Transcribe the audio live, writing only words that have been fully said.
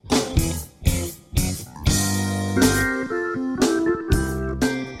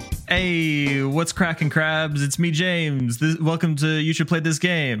Hey, what's cracking, crabs? It's me, James. Welcome to You Should Play This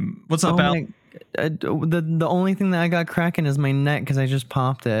Game. What's up, Al? The only thing that I got cracking is my neck because I just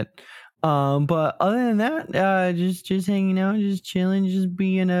popped it. But other than that, just hanging out, just chilling, just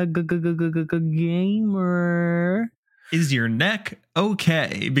being a gamer. Is your neck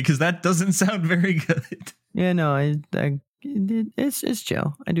okay? Because that doesn't sound very good. Yeah, no, it's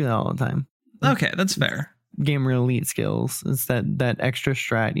chill. I do that all the time. Okay, that's fair. Gamer elite skills. It's that extra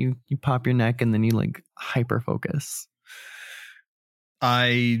strat. You pop your neck and then you like hyper focus.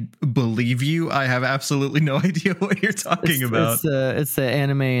 I believe you. I have absolutely no idea what you're talking about. It's the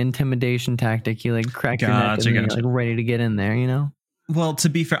anime intimidation tactic. You like crack your neck and then you're like ready to get in there, you know? Well, to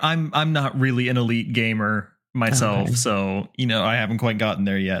be fair, I'm not really an elite gamer myself, okay. So I haven't quite gotten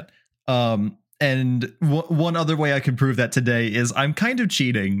there yet. And one other way I could prove that today is I'm kind of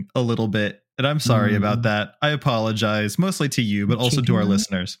cheating a little bit. And I'm sorry about that. I apologize, mostly to you, but also to our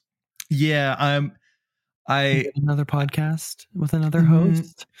listeners. Yeah, another podcast with another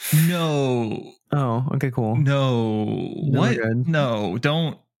host? No. Oh, okay, cool. No. What? No,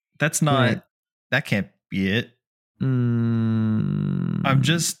 don't. That's not. Wait. That can't be it. I'm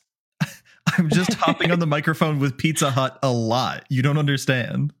just hopping on the microphone with Pizza Hut a lot. You don't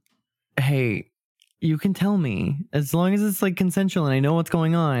understand. Hey, you can tell me as long as it's like consensual and I know what's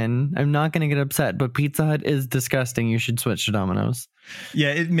going on. I'm not going to get upset, but Pizza Hut is disgusting. You should switch to Domino's. Yeah,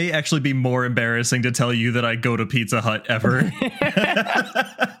 it may actually be more embarrassing to tell you that I go to Pizza Hut ever.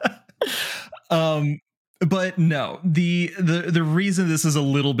 But no, the reason this is a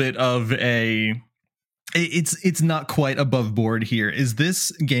little bit of it's not quite above board here is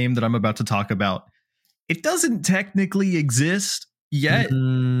this game that I'm about to talk about. It doesn't technically exist yet.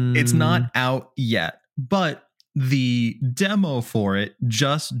 It's not out yet, but the demo for it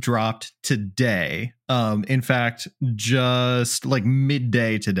just dropped today. In fact, just like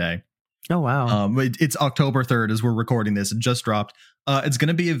midday today. Oh, wow. It's October 3rd as we're recording this. It just dropped. It's going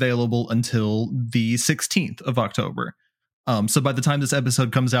to be available until the 16th of October. So by the time this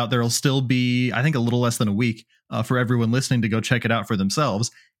episode comes out, there'll still be, I think, a little less than a week for everyone listening to go check it out for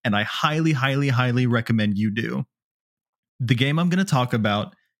themselves. And I highly, highly, highly recommend you do. The game I'm going to talk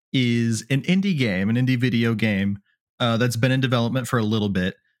about is an indie video game that's been in development for a little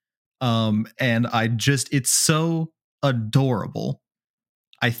bit. And it's so adorable.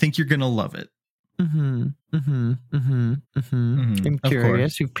 I think you're going to love it. I'm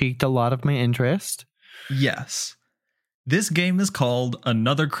curious. You've piqued a lot of my interest. Yes. This game is called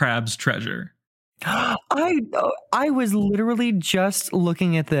Another Crab's Treasure. I was literally just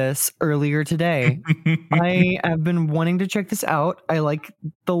looking at this earlier today. I have been wanting to check this out. I like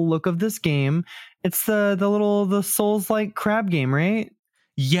the look of this game. It's the Souls-like crab game, right?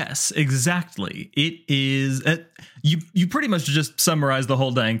 Yes, exactly. It is. You pretty much just summarized the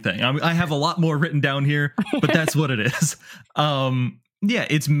whole dang thing. I have a lot more written down here, but that's what it is. Yeah,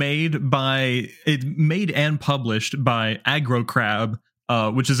 it's made and published by Aggro Crab.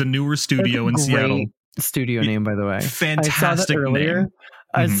 Which is a newer studio in Seattle. Studio name, by the way. Fantastic I saw that earlier. Name.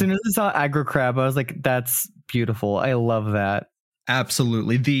 As soon as I saw Aggro Crab, I was like, that's beautiful. I love that.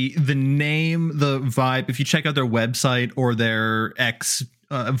 Absolutely. The name, the vibe, if you check out their website or their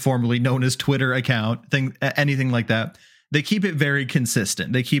formerly known as Twitter account, anything like that, they keep it very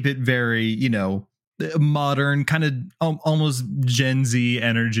consistent. They keep it very, modern, kind of almost Gen Z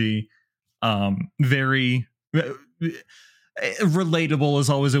energy. Very... relatable is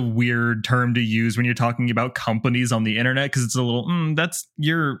always a weird term to use when you're talking about companies on the internet, because it's a little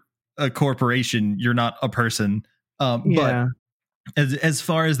you're a corporation, you're not a person. But as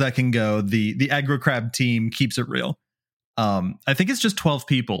far as that can go, the Aggro Crab team keeps it real. I think it's just 12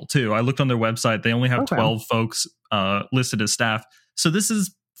 people too. I looked on their website, they only have 12 folks listed as staff, so this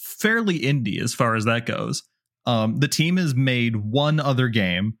is fairly indie as far as that goes. The team has made one other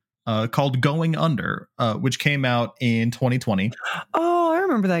game called Going Under, which came out in 2020. Oh, I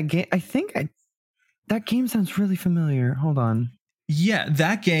remember that game. I think that game sounds really familiar. Hold on. Yeah,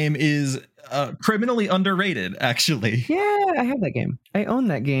 that game is criminally underrated, actually. Yeah, I have that game. I own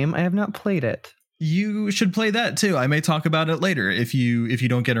that game. I have not played it. You should play that too. I may talk about it later if you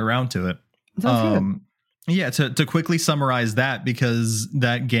don't get around to it. Sounds good. Yeah, to quickly summarize that, because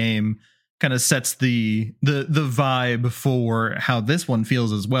that game kind of sets the vibe for how this one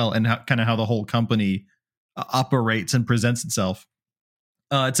feels as well, and how the whole company operates and presents itself.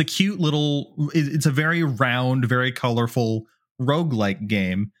 It's a cute little, it's a very round, very colorful roguelike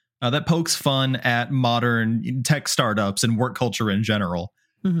game that pokes fun at modern tech startups and work culture in general.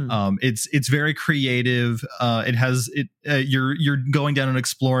 It's very creative. You're going down and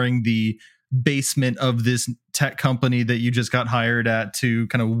exploring the basement of this tech company that you just got hired at to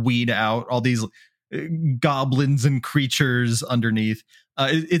kind of weed out all these goblins and creatures underneath.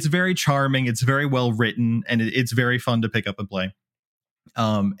 It's very charming. It's very well written, and it's very fun to pick up and play.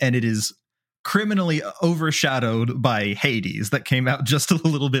 And it is criminally overshadowed by Hades that came out just a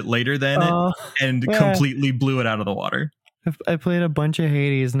little bit later than it and completely blew it out of the water. I played a bunch of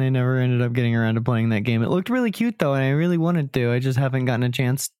Hades and I never ended up getting around to playing that game. It looked really cute though, and I really wanted to. I just haven't gotten a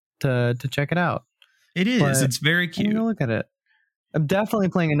chance to check it out. It is. But it's very cute. I'm gonna look at it. I'm definitely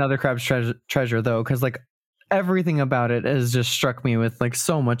playing another Crab's Treasure though, because like everything about it has just struck me with like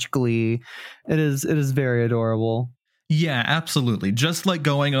so much glee. It is very adorable. Yeah, absolutely. Just like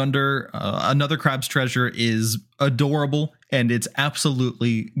Going Under, another Crab's Treasure is adorable, and it's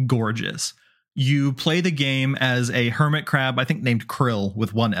absolutely gorgeous. You play the game as a hermit crab, I think named Krill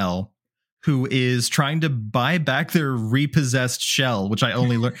with one L, who is trying to buy back their repossessed shell, which I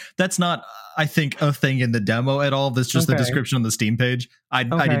only learned. That's not, I think, a thing in the demo at all. That's just the description on the Steam page. I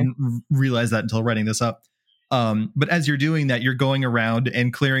didn't realize that until writing this up. But as you're doing that, you're going around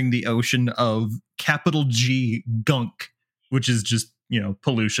and clearing the ocean of capital G gunk, which is just,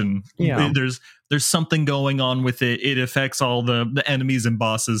 pollution. Yeah. There's something going on with it. It affects all the enemies and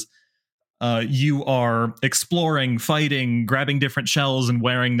bosses. You are exploring, fighting, grabbing different shells and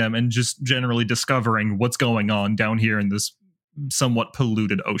wearing them, and just generally discovering what's going on down here in this somewhat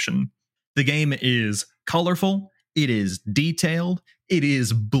polluted ocean. The game is colorful. It is detailed. It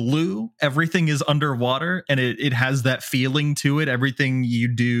is blue. Everything is underwater, and it has that feeling to it. Everything you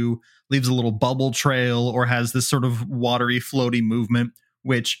do leaves a little bubble trail or has this sort of watery, floaty movement,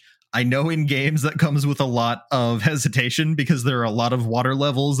 which I know in games that comes with a lot of hesitation because there are a lot of water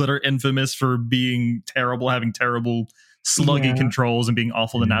levels that are infamous for being terrible, having terrible sluggy controls and being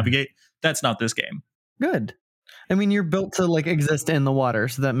awful to navigate. That's not this game. Good. I mean, you're built to like exist in the water,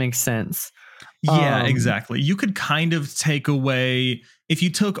 so that makes sense. Yeah, exactly. You could kind of take away, if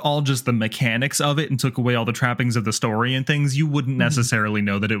you took all just the mechanics of it and took away all the trappings of the story and things, you wouldn't necessarily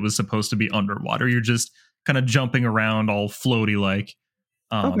know that it was supposed to be underwater. You're just kind of jumping around all floaty like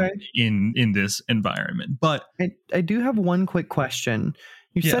in this environment. But I do have one quick question.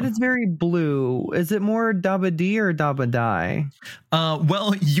 You said it's very blue. Is it more Daba D or Daba Die?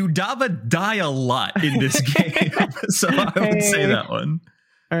 Well, you Daba die a lot in this game, so I would say that one.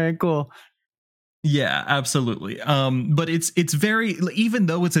 All right, cool. Yeah, absolutely. But it's very, even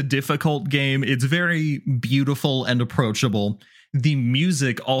though it's a difficult game, it's very beautiful and approachable. The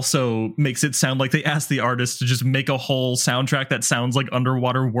music also makes it sound like they asked the artist to just make a whole soundtrack that sounds like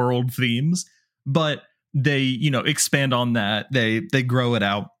underwater world themes, but they, expand on that. They grow it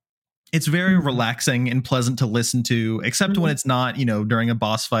out. It's very relaxing and pleasant to listen to, except when it's not, during a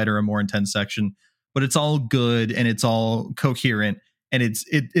boss fight or a more intense section, but it's all good and it's all coherent. And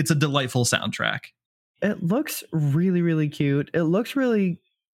it's a delightful soundtrack. It looks really, really cute. It looks really,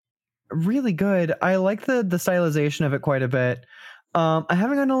 really good. I like the stylization of it quite a bit. I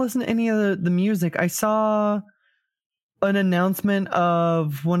haven't gotten to listen to any of the music. I saw an announcement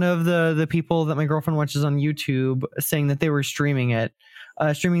of one of the people that my girlfriend watches on YouTube saying that they were streaming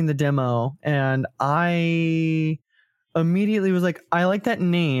the demo. And I immediately was like, I like that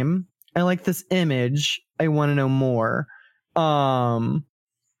name. I like this image. I want to know more. I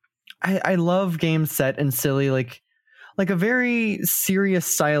love games set in silly, like a very serious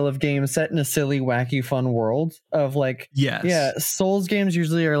style of game set in a silly, wacky, fun world of like, Souls games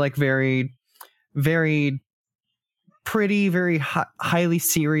usually are like very, very pretty, very highly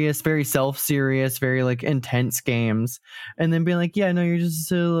serious, very self-serious, very like intense games. And then being like, no, you're just a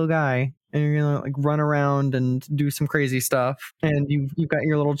silly little guy. And you're gonna like run around and do some crazy stuff, and you've got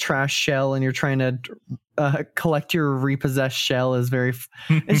your little trash shell, and you're trying to collect your repossessed shell. Is very,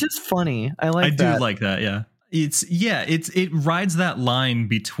 it's just funny. I do like that. Yeah, it rides that line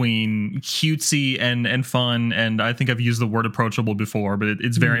between cutesy and fun, and I think I've used the word approachable before, but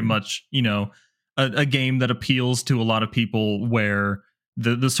it's very much a game that appeals to a lot of people where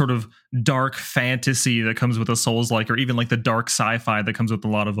the sort of dark fantasy that comes with a Souls-like, or even like the dark sci-fi that comes with a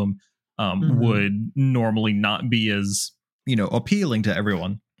lot of them. Would normally not be as, appealing to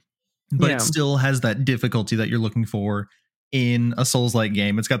everyone, but it still has that difficulty that you're looking for in a Souls-like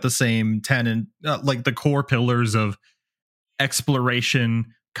game. It's got the same like the core pillars of exploration,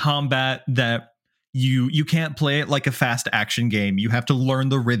 combat, that you can't play it like a fast action game. You have to learn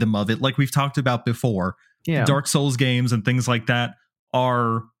the rhythm of it, like we've talked about before. Dark Souls games and things like that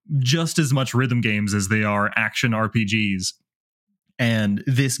are just as much rhythm games as they are action RPGs. And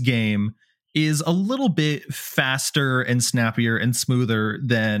this game is a little bit faster and snappier and smoother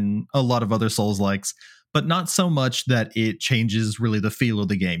than a lot of other Souls-likes, but not so much that it changes really the feel of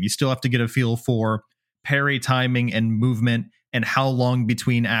the game. You still have to get a feel for parry timing and movement and how long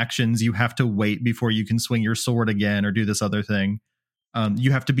between actions you have to wait before you can swing your sword again or do this other thing.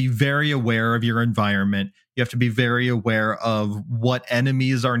 You have to be very aware of your environment. You have to be very aware of what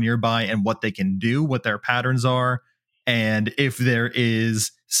enemies are nearby and what they can do, what their patterns are. And if there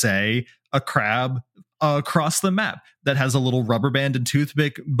is, say, a crab across the map that has a little rubber band and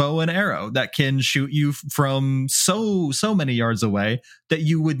toothpick bow and arrow that can shoot you from so many yards away that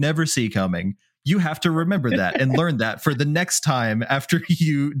you would never see coming. You have to remember that and learn that for the next time after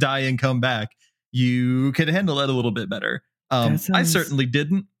you die and come back, you can handle that a little bit better. I certainly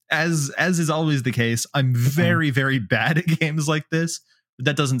didn't. As is always the case, I'm very, very bad at games like this, but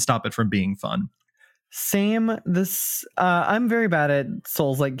that doesn't stop it from being fun. Same. I'm very bad at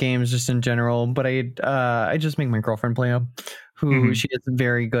Souls-like games just in general, but I just make my girlfriend play them, who she is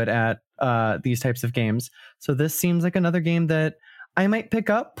very good at these types of games. So this seems like another game that I might pick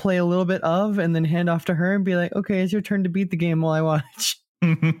up, play a little bit of, and then hand off to her and be like, okay, it's your turn to beat the game while I watch.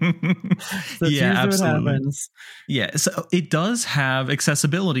 Yeah, absolutely. Yeah, so it does have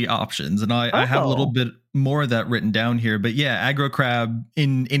accessibility options, and I have a little bit more of that written down here. But yeah, Aggro Crab,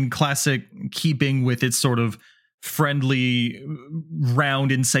 in classic keeping with its sort of friendly,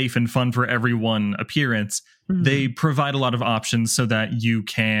 round and safe and fun for everyone appearance, they provide a lot of options so that you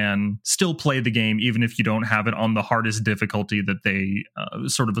can still play the game even if you don't have it on the hardest difficulty that they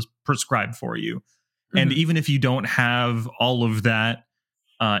sort of prescribe for you. And even if you don't have all of that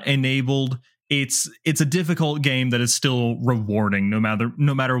enabled, it's a difficult game that is still rewarding no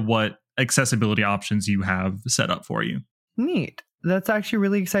matter what accessibility options you have set up for you. Neat. That's actually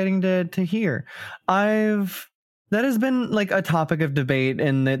really exciting to hear. That has been like a topic of debate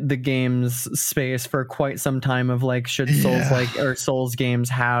in the games space for quite some time of like, should Souls games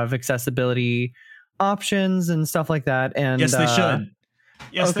have accessibility options and stuff like that? And yes, they should.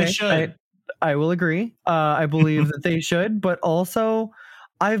 Yes, they should. I will agree. I believe that they should, but also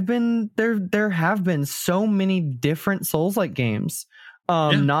there have been so many different Souls-like games,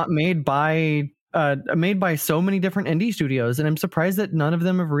 not made by so many different indie studios, and I'm surprised that none of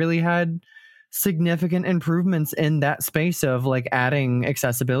them have really had significant improvements in that space of like adding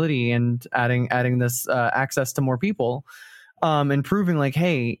accessibility and adding this access to more people, and proving like,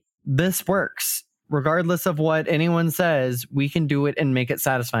 hey, this works. Regardless of what anyone says, we can do it and make it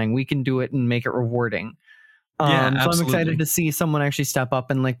satisfying. We can do it and make it rewarding. So I'm excited to see someone actually step up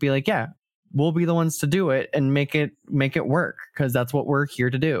and like be like, yeah, we'll be the ones to do it and make it work, because that's what we're here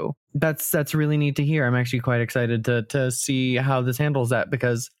to do. That's really neat to hear. I'm actually quite excited to see how this handles that,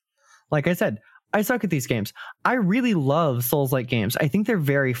 because like I said, I suck at these games. I really love Souls-like games. I think they're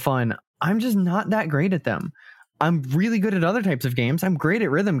very fun. I'm just not that great at them. I'm really good at other types of games. I'm great at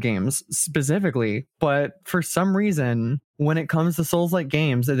rhythm games specifically, but for some reason, when it comes to Souls-like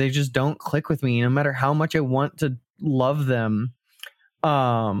games, they just don't click with me, no matter how much I want to love them.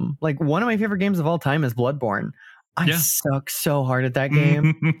 Like one of my favorite games of all time is Bloodborne. I suck so hard at that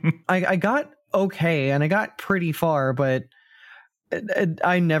game. I got okay, and I got pretty far, but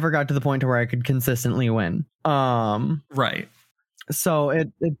I never got to the point to where I could consistently win. Right. So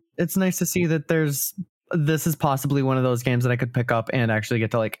it's nice to see that this is possibly one of those games that I could pick up and actually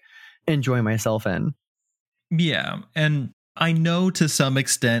get to like enjoy myself in. Yeah. And I know to some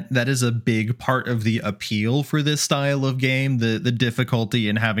extent that is a big part of the appeal for this style of game, the difficulty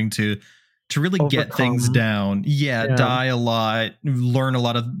in having to really get things down. Yeah, die a lot, learn a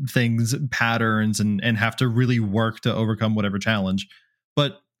lot of things, patterns, and have to really work to overcome whatever challenge.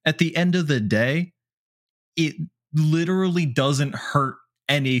 But at the end of the day, it literally doesn't hurt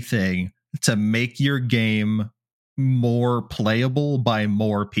anything to make your game more playable by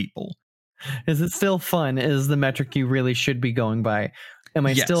more people. Is it still fun? Is the metric you really should be going by? Am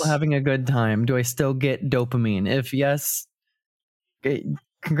I still having a good time? Do I still get dopamine? If yes,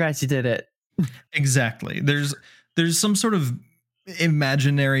 congrats, you did it. Exactly. There's some sort of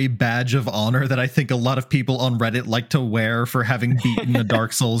imaginary badge of honor that I think a lot of people on Reddit like to wear for having beaten a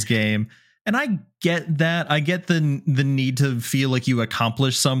Dark Souls game. And I get that. I get the need to feel like you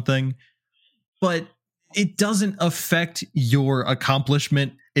accomplished something, but it doesn't affect your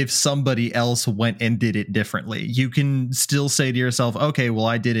accomplishment if somebody else went and did it differently. You can still say to yourself, okay, well,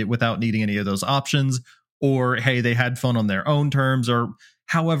 I did it without needing any of those options, or hey, they had fun on their own terms, or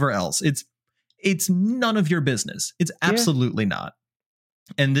however else. It's none of your business. It's absolutely not.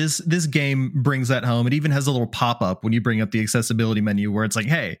 And this game brings that home. It even has a little pop-up when you bring up the accessibility menu where it's like,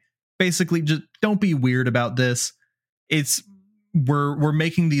 hey, basically just don't be weird about this. We're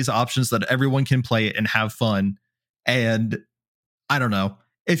making these options that everyone can play it and have fun. And I don't know.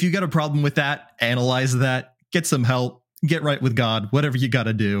 if you got a problem with that, analyze that, get some help, get right with God, whatever you got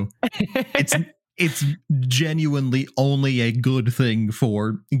to do. It's genuinely only a good thing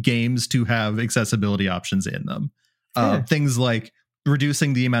for games to have accessibility options in them. Things like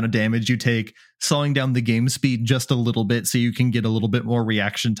reducing the amount of damage you take, slowing down the game speed just a little bit so you can get a little bit more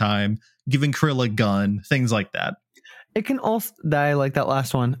reaction time, giving Krill a gun, things like that. It can also, I like that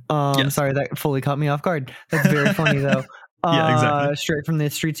last one. Yes. Sorry, that fully caught me off guard. That's very funny though. Yeah, exactly. Straight from the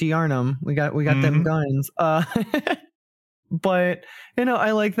streets of Yarnum. We got them guns. But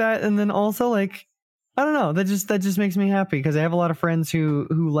I like that. And then also like, I don't know, that just makes me happy because I have a lot of friends who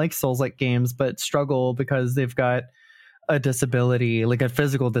like Souls-like games but struggle because they've got a disability, like a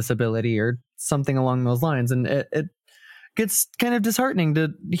physical disability or something along those lines. And it gets kind of disheartening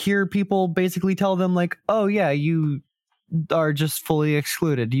to hear people basically tell them like, oh yeah, you are just fully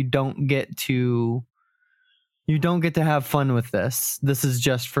excluded. You don't get to have fun with this. This is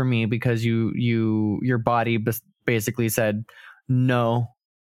just for me because your body basically said no.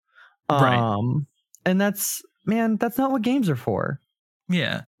 Right. And that's not what games are for.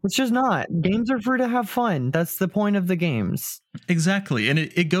 Yeah. It's just not. Games are for to have fun. That's the point of the games. Exactly. And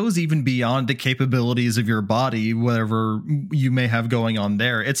it goes even beyond the capabilities of your body, whatever you may have going on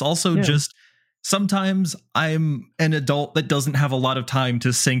there. It's also just sometimes I'm an adult that doesn't have a lot of time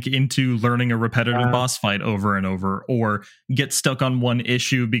to sink into learning a repetitive boss fight over and over, or get stuck on one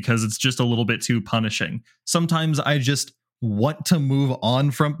issue because it's just a little bit too punishing. Sometimes I just want to move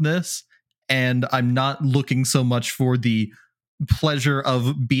on from this, and I'm not looking so much for the pleasure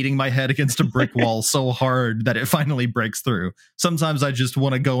of beating my head against a brick wall so hard that it finally breaks through. Sometimes I just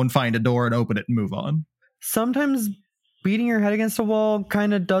want to go and find a door and open it and move on. Sometimes beating your head against a wall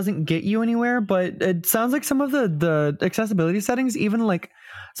kind of doesn't get you anywhere, but it sounds like some of the accessibility settings, even like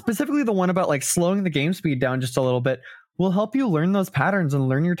specifically the one about like slowing the game speed down just a little bit, will help you learn those patterns and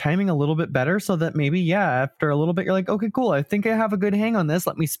learn your timing a little bit better, so that maybe after a little bit you're like, okay, cool, I think I have a good hang on this,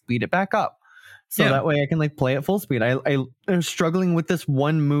 let me speed it back up. So that way I can like play at full speed. I am struggling with this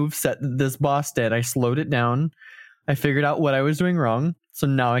one move set that this boss did. I slowed it down. I figured out what I was doing wrong. So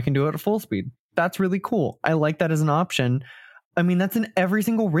now I can do it at full speed. That's really cool. I like that as an option. I mean, that's in every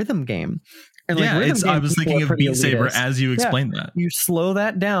single rhythm game. And like, I was thinking of Beat Saber as you explained that. You slow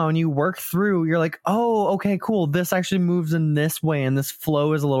that down, you work through, you're like, oh, okay, cool. This actually moves in this way and this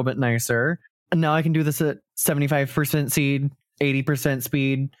flow is a little bit nicer. And now I can do this at 75% speed, 80%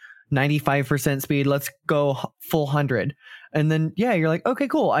 speed, 95% speed. Let's go full 100. And then, you're like, okay,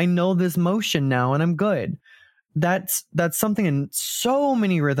 cool. I know this motion now and I'm good. That's something in so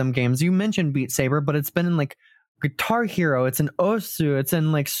many rhythm games. You mentioned Beat Saber, but it's been in like Guitar Hero. It's in Osu. It's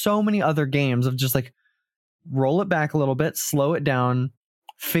in like so many other games of just like roll it back a little bit, slow it down,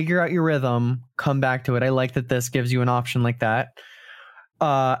 figure out your rhythm, come back to it. I like that this gives you an option like that.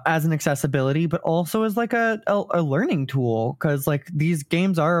 As an accessibility, but also as like a learning tool, because like these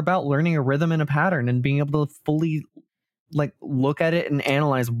games are about learning a rhythm and a pattern and being able to fully like look at it and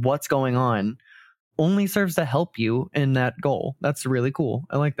analyze what's going on only serves to help you in that goal. That's really cool.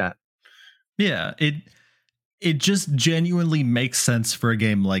 I like that. Yeah, it just genuinely makes sense for a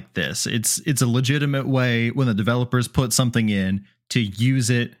game like this. It's a legitimate way when the developers put something in to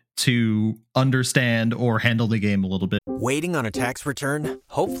use it to understand or handle the game a little bit. Waiting on a tax return?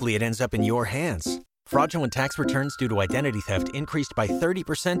 Hopefully it ends up in your hands. Fraudulent tax returns due to identity theft increased by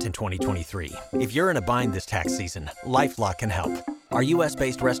 30% in 2023. If you're in a bind this tax season, LifeLock can help. Our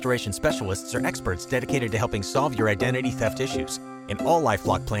U.S.-based restoration specialists are experts dedicated to helping solve your identity theft issues. And all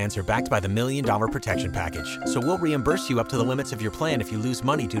LifeLock plans are backed by the $1 Million Protection Package. So we'll reimburse you up to the limits of your plan if you lose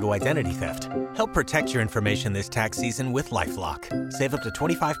money due to identity theft. Help protect your information this tax season with LifeLock. Save up to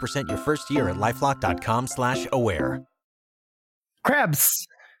 25% your first year at LifeLock.com/aware. Crabs.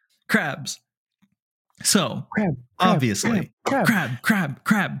 So, obviously, crab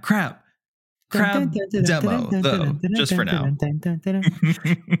demo, though, just for now.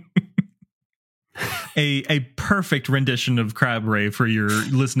 A perfect rendition of Crab Ray for your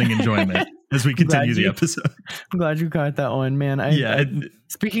listening enjoyment as we continue the episode. I'm glad you got that one, man.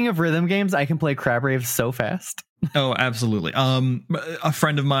 Speaking of rhythm games, I can play Crab Rave so fast. Oh, absolutely. A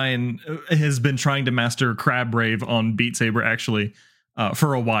friend of mine has been trying to master Crab Rave on Beat Saber actually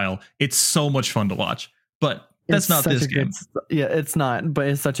for a while. It's so much fun to watch, but that's not this game. It's not, but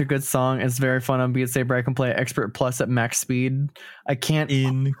it's such a good song. It's very fun on Beat Saber. I can play Expert Plus at max speed. I can't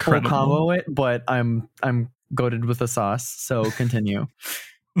full combo it, but I'm goated with the sauce. So continue.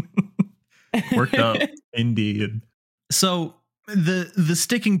 Worked up, indeed. So the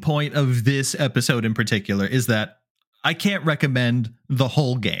sticking point of this episode in particular is that I can't recommend the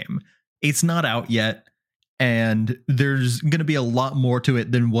whole game. It's not out yet. and there's going to be a lot more to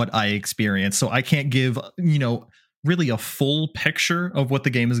it than what I experienced. So I can't give, really a full picture of what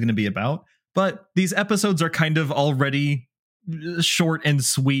the game is going to be about. But these episodes are kind of already short and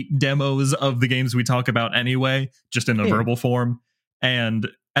sweet demos of the games we talk about anyway, just in a verbal form. And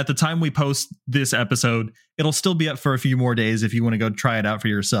at the time we post this episode, it'll still be up for a few more days if you want to go try it out for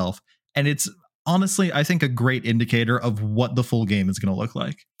yourself. And it's honestly, I think, a great indicator of what the full game is going to look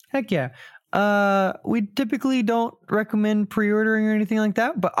like. Heck yeah. We typically don't recommend pre-ordering or anything like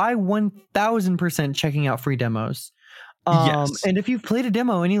that, but I 1000% checking out free demos. Yes. And if you've played a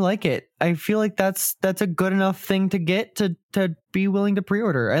demo and you like it, I feel like that's a good enough thing to get to be willing to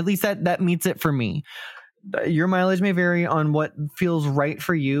pre-order. At least that meets it for me. Your mileage may vary on what feels right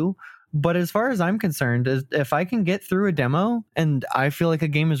for you, but as far as I'm concerned, if I can get through a demo and I feel like a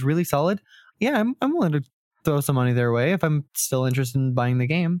game is really solid, yeah, I'm willing to throw some money their way if I'm still interested in buying the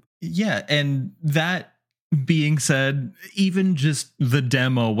game. Yeah, and that being said, even just the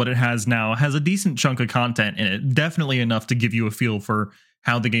demo, what it has now, has a decent chunk of content in it. Definitely enough to give you a feel for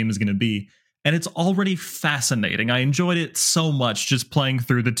how the game is going to be. And it's already fascinating. I enjoyed it so much just playing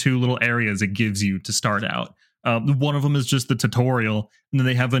through the two little areas it gives you to start out. One of them is just the tutorial, and then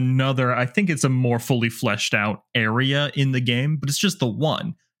they have another, I think it's a more fully fleshed out area in the game, but it's just the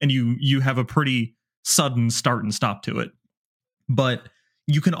one. And you have a pretty sudden start and stop to it. But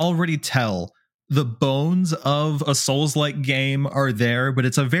you can already tell the bones of a Souls-like game are there, but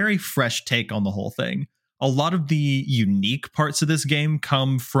it's a very fresh take on the whole thing. A lot of the unique parts of this game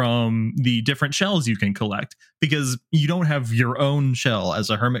come from the different shells you can collect, because you don't have your own shell as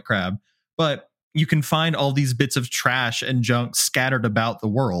a hermit crab, but you can find all these bits of trash and junk scattered about the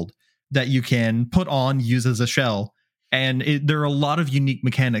world that you can put on, use as a shell. And there are a lot of unique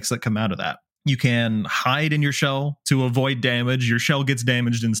mechanics that come out of that. You can hide in your shell to avoid damage. Your shell gets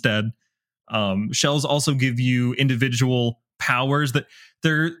damaged instead. Shells also give you individual powers that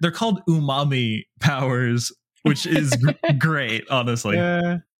they're called umami powers, which is great, honestly.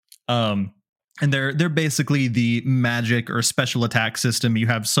 Yeah. And they're basically the magic or special attack system. You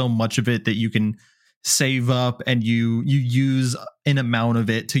have so much of it that you can save up, and you use an amount of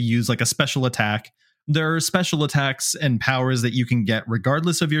it to use like a special attack. There are special attacks and powers that you can get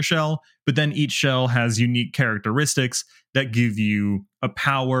regardless of your shell, but then each shell has unique characteristics that give you a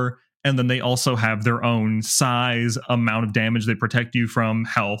power. And then they also have their own size, amount of damage they protect you from,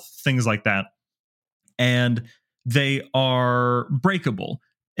 health, things like that. And they are breakable.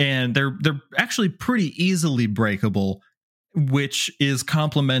 And they're actually pretty easily breakable, which is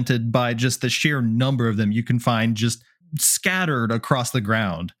complemented by just the sheer number of them you can find just scattered across the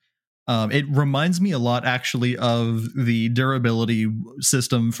ground. It reminds me a lot, actually, of the durability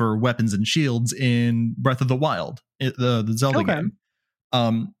system for weapons and shields in Breath of the Wild, the Zelda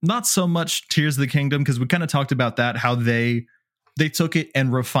game. Not so much Tears of the Kingdom, because we kind of talked about that, how they took it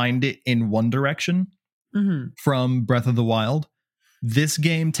and refined it in one direction from Breath of the Wild. This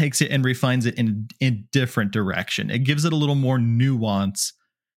game takes it and refines it in a different direction. It gives it a little more nuance,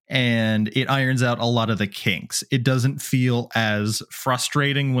 and it irons out a lot of the kinks. It doesn't feel as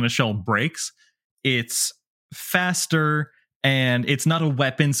frustrating when a shell breaks. It's faster, and it's not a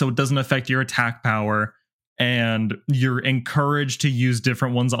weapon, so it doesn't affect your attack power. And you're encouraged to use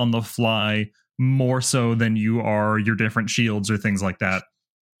different ones on the fly more so than you are your different shields or things like that.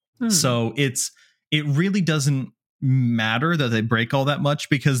 So it really doesn't matter that they break all that much,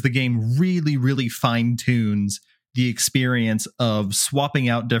 because the game really, really fine tunes the experience of swapping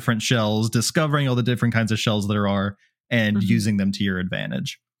out different shells, discovering all the different kinds of shells there are, and using them to your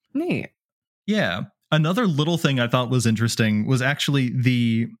advantage. Neat. Yeah. Another little thing I thought was interesting was actually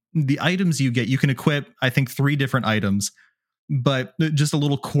the items you get. You can equip, I think, 3 different items, but just a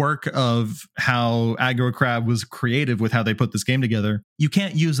little quirk of how Aggro Crab was creative with how they put this game together. You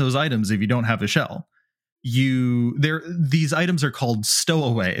can't use those items if you don't have a shell. These items are called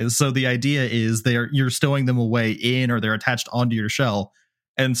stowaways. So the idea is you're stowing them away in, or they're attached onto your shell.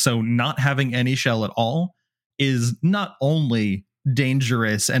 And so not having any shell at all is not only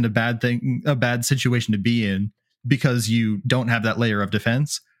dangerous and a bad situation to be in, because you don't have that layer of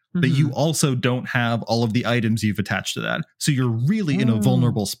defense, but you also don't have all of the items you've attached to that. So you're really in a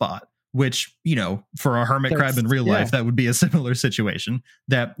vulnerable spot, which, for a hermit crab in real life, that would be a similar situation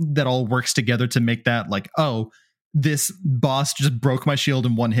that all works together to make that like, oh, this boss just broke my shield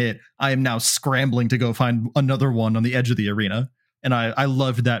in one hit. I am now scrambling to go find another one on the edge of the arena. And I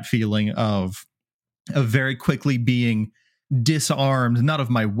loved that feeling of very quickly being disarmed, not of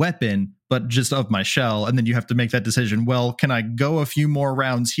my weapon, but just of my shell. And then you have to make that decision. Well, can I go a few more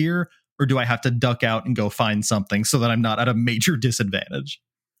rounds here, or do I have to duck out and go find something so that I'm not at a major disadvantage?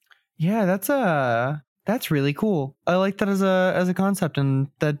 Yeah, that's a That's really cool. I like that as a concept, and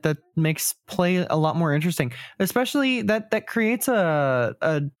that makes play a lot more interesting. Especially that creates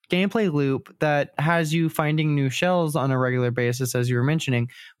a gameplay loop that has you finding new shells on a regular basis, as you were mentioning.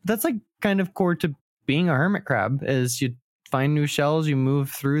 That's like kind of core to being a hermit crab, is you find new shells, you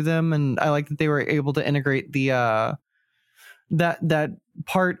move through them, and I like that they were able to integrate the that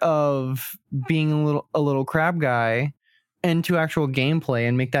part of being a little crab guy into actual gameplay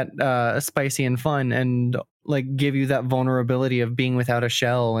and make that spicy and fun, and like give you that vulnerability of being without a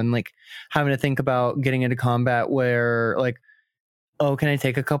shell and like having to think about getting into combat where like, oh, can I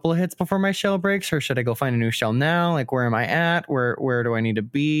take a couple of hits before my shell breaks, or should I go find a new shell now? Like, where am I at? Where do I need to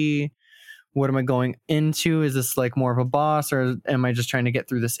be? What am I going into? Is this like more of a boss, or am I just trying to get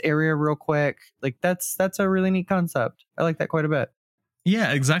through this area real quick? Like that's a really neat concept. I like that quite a bit.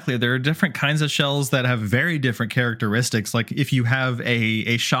 Yeah, exactly. There are different kinds of shells that have very different characteristics. Like if you have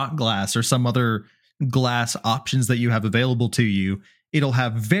a shot glass or some other glass options that you have available to you, it'll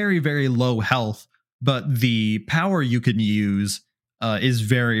have very, very low health, but the power you can use is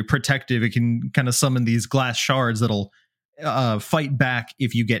very protective. It can kind of summon these glass shards that'll fight back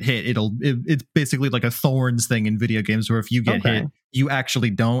if you get hit. It's basically like a thorns thing in video games, where if you get hit, you actually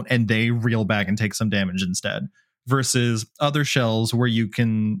don't, and they reel back and take some damage instead. Versus other shells where you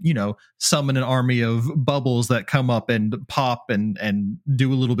can, summon an army of bubbles that come up and pop and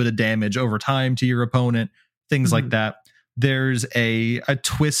do a little bit of damage over time to your opponent, things like that. There's a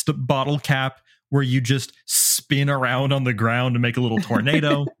twist bottle cap where you just spin around on the ground to make a little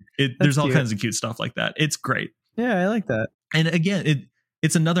tornado. There's all kinds of cute stuff like that. It's great. Yeah, I like that. And again,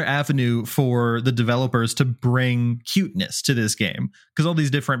 it's another avenue for the developers to bring cuteness to this game, because all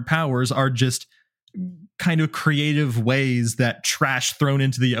these different powers are just kind of creative ways that trash thrown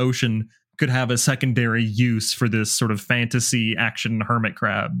into the ocean could have a secondary use for this sort of fantasy action hermit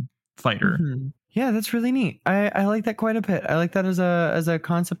crab fighter. Yeah, that's really neat. I like that quite a bit. I like that as a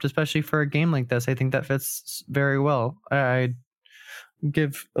concept, especially for a game like this. I think that fits very well. I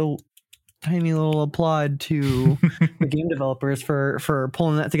give a tiny little applaud to the game developers for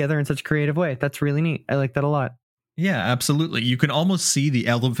pulling that together in such a creative way. That's really neat. I like that a lot. Yeah, absolutely. You can almost see the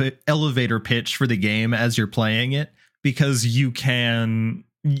elevator pitch for the game as you're playing it, because you can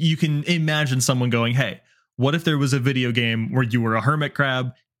imagine someone going, hey, what if there was a video game where you were a hermit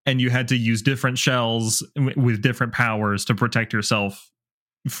crab and you had to use different shells with different powers to protect yourself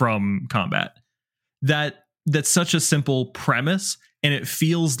from combat? That's such a simple premise, and it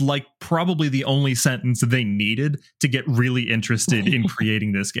feels like probably the only sentence they needed to get really interested in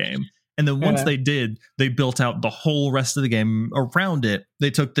creating this game. And then once they did, they built out the whole rest of the game around it. They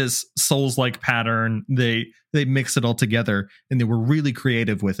took this Souls-like pattern, they mixed it all together, and they were really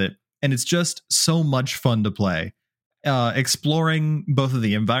creative with it. And it's just so much fun to play. Exploring both of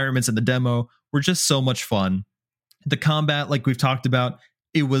the environments in the demo were just so much fun. The combat, like we've talked about,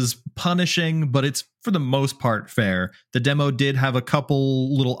 it was punishing, but it's for the most part fair. The demo did have a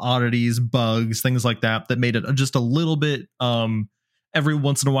couple little oddities, bugs, things like that made it just a little bit... every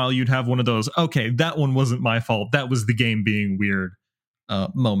once in a while, you'd have one of those, okay, that one wasn't my fault, that was the game being weird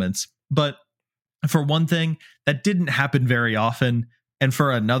moments. But for one thing, that didn't happen very often. And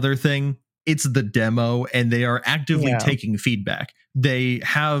for another thing, it's the demo, and they are actively taking feedback. They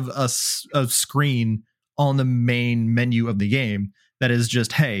have a screen on the main menu of the game that is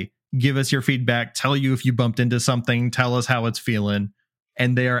just, hey, give us your feedback, tell you if you bumped into something, tell us how it's feeling.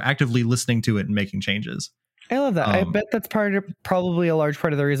 And they are actively listening to it and making changes. I love that. I bet that's probably a large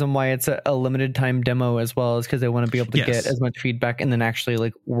part of the reason why it's a limited time demo as well, is because they want to be able to get as much feedback and then actually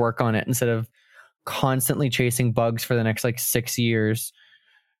like work on it instead of constantly chasing bugs for the next like 6 years.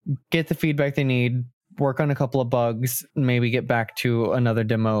 Get the feedback they need, work on a couple of bugs, maybe get back to another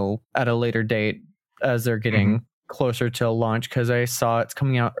demo at a later date as they're getting closer to launch, because I saw it's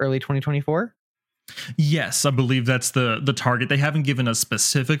coming out early 2024. Yes, I believe that's the target. They haven't given a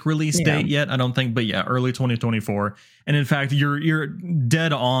specific release date yet, I don't think, but yeah, early 2024. And in fact, you're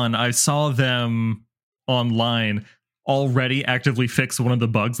dead on. I saw them online already actively fix one of the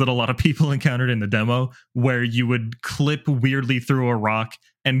bugs that a lot of people encountered in the demo, where you would clip weirdly through a rock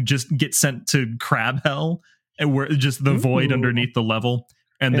and just get sent to crab hell, and where just the void underneath the level.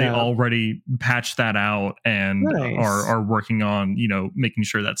 And they already patched that out and are working on, making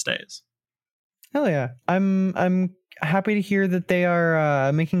sure that stays. Hell yeah. I'm happy to hear that they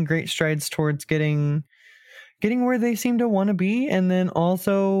are making great strides towards getting where they seem to want to be, and then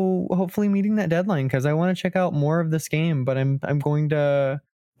also hopefully meeting that deadline, because I want to check out more of this game. But I'm going to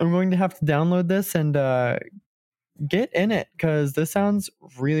have to download this and get in it, because this sounds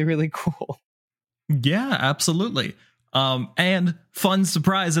really, really cool. Yeah, absolutely. And fun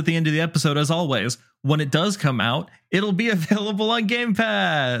surprise at the end of the episode, as always, when it does come out, it'll be available on Game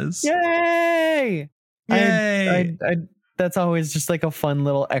Pass. Yay! Yay! That's always just like a fun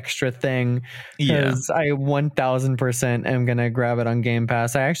little extra thing, because I 1000% am gonna grab it on Game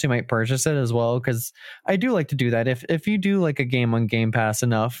Pass. I actually might purchase it as well, because I do like to do that. If you do like a game on Game Pass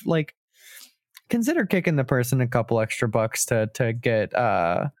enough, like, consider kicking the person a couple extra bucks to get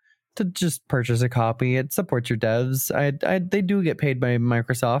to just purchase a copy. It supports your devs. They do get paid by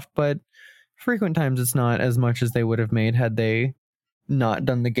Microsoft, but frequent times it's not as much as they would have made had they not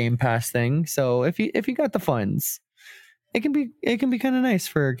done the Game Pass thing. So if you got the funds, it can be kind of nice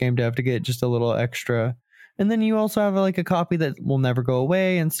for a game dev to get just a little extra. And then you also have like a copy that will never go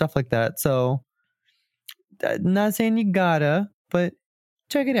away and stuff like that. So not saying you gotta, but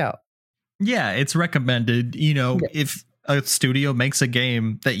check it out. Yeah, it's recommended. If a studio makes a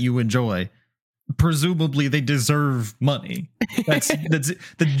game that you enjoy, presumably they deserve money. That's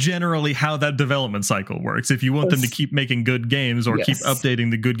generally how that development cycle works. If you want them to keep making good games or keep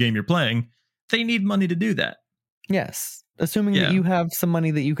updating the good game you're playing, they need money to do that. Yes. Assuming that you have some money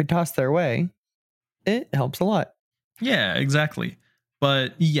that you could toss their way, it helps a lot. Yeah, exactly.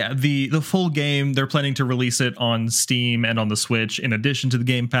 But yeah, the full game, they're planning to release it on Steam and on the Switch in addition to the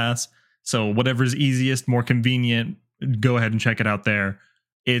Game Pass. So whatever's easiest, more convenient, go ahead and check it out there.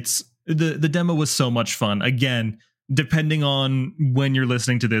 It's the demo was so much fun. Again, depending on when you're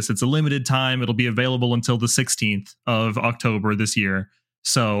listening to this, it's a limited time. It'll be available until the 16th of October this year.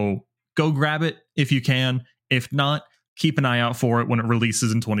 So go grab it if you can. If not, keep an eye out for it when it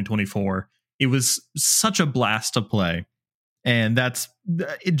releases in 2024. It was such a blast to play. And that's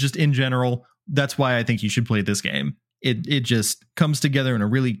it. Just in general, that's why I think you should play this game. It just comes together in a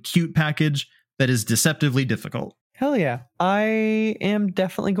really cute package that is deceptively difficult. Hell yeah. I am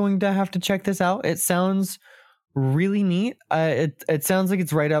definitely going to have to check this out. It sounds really neat. It sounds like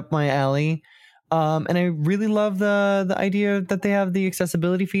it's right up my alley. And I really love the idea that they have the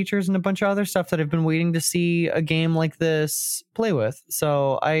accessibility features and a bunch of other stuff that I've been waiting to see a game like this play with.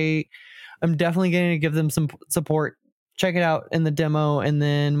 So I'm definitely going to give them some support. Check it out in the demo, and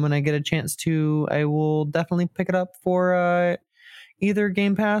then when I get a chance to, I will definitely pick it up for either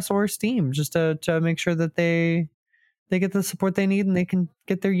Game Pass or Steam, just to make sure that they get the support they need and they can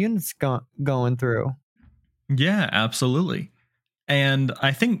get their units going through. Yeah, absolutely. And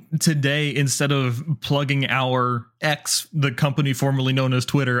I think today, instead of plugging our X, the company formerly known as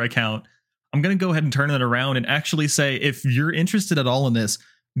Twitter account, I'm going to go ahead and turn it around and actually say, if you're interested at all in this,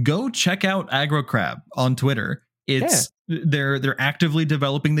 go check out AgroCrab on Twitter. They're actively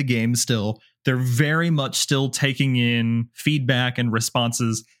developing the game still. They're very much still taking in feedback and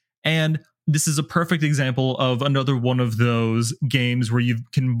responses. And this is a perfect example of another one of those games where you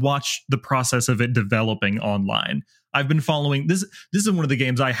can watch the process of it developing online. I've been following this. This is one of the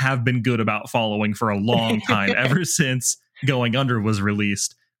games I have been good about following for a long time. Ever since Going Under was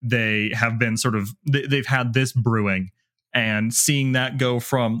released, they have been they've had this brewing, and seeing that go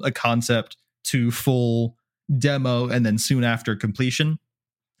from a concept to full demo and then soon after completion,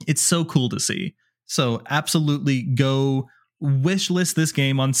 it's so cool to see. So absolutely go wishlist this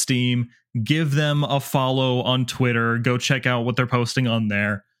game on Steam, give them a follow on Twitter, go check out what they're posting on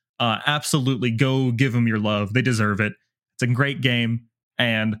there. Absolutely go give them your love. They deserve it. It's a great game,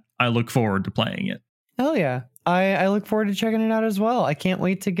 and I look forward to playing it. Hell yeah. I look forward to checking it out as well. I can't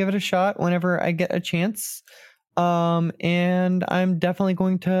wait to give it a shot whenever I get a chance. And I'm definitely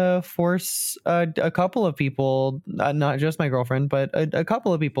going to force a couple of people, not just my girlfriend, but a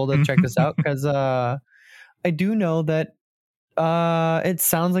couple of people to check this out, because I do know that it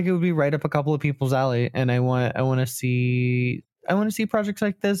sounds like it would be right up a couple of people's alley, and I want to see projects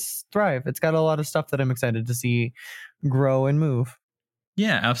like this thrive. It's got a lot of stuff that I'm excited to see grow and move.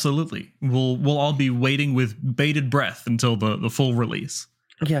 Yeah, absolutely. We'll all be waiting with bated breath until the full release.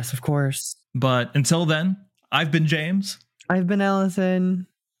 Yes, of course. But until then, I've been James. I've been Allison.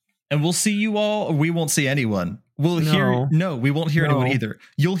 And we'll see you all. We won't see anyone. We won't hear anyone either.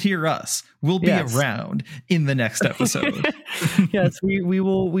 You'll hear us. We'll be around in the next episode. Yes, we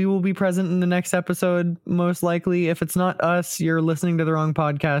will be present in the next episode, most likely. If it's not us, you're listening to the wrong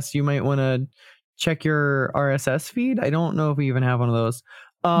podcast. You might want to check your RSS feed. I don't know if we even have one of those.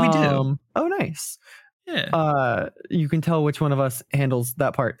 We do. Oh, nice. Yeah. You can tell which one of us handles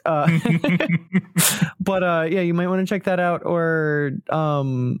that part. But yeah, you might want to check that out. Or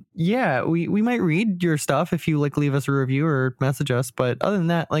we might read your stuff if you leave us a review or message us. But other than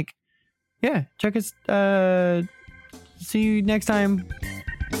that, check us. See you next time.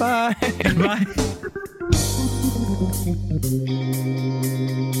 Bye. Bye.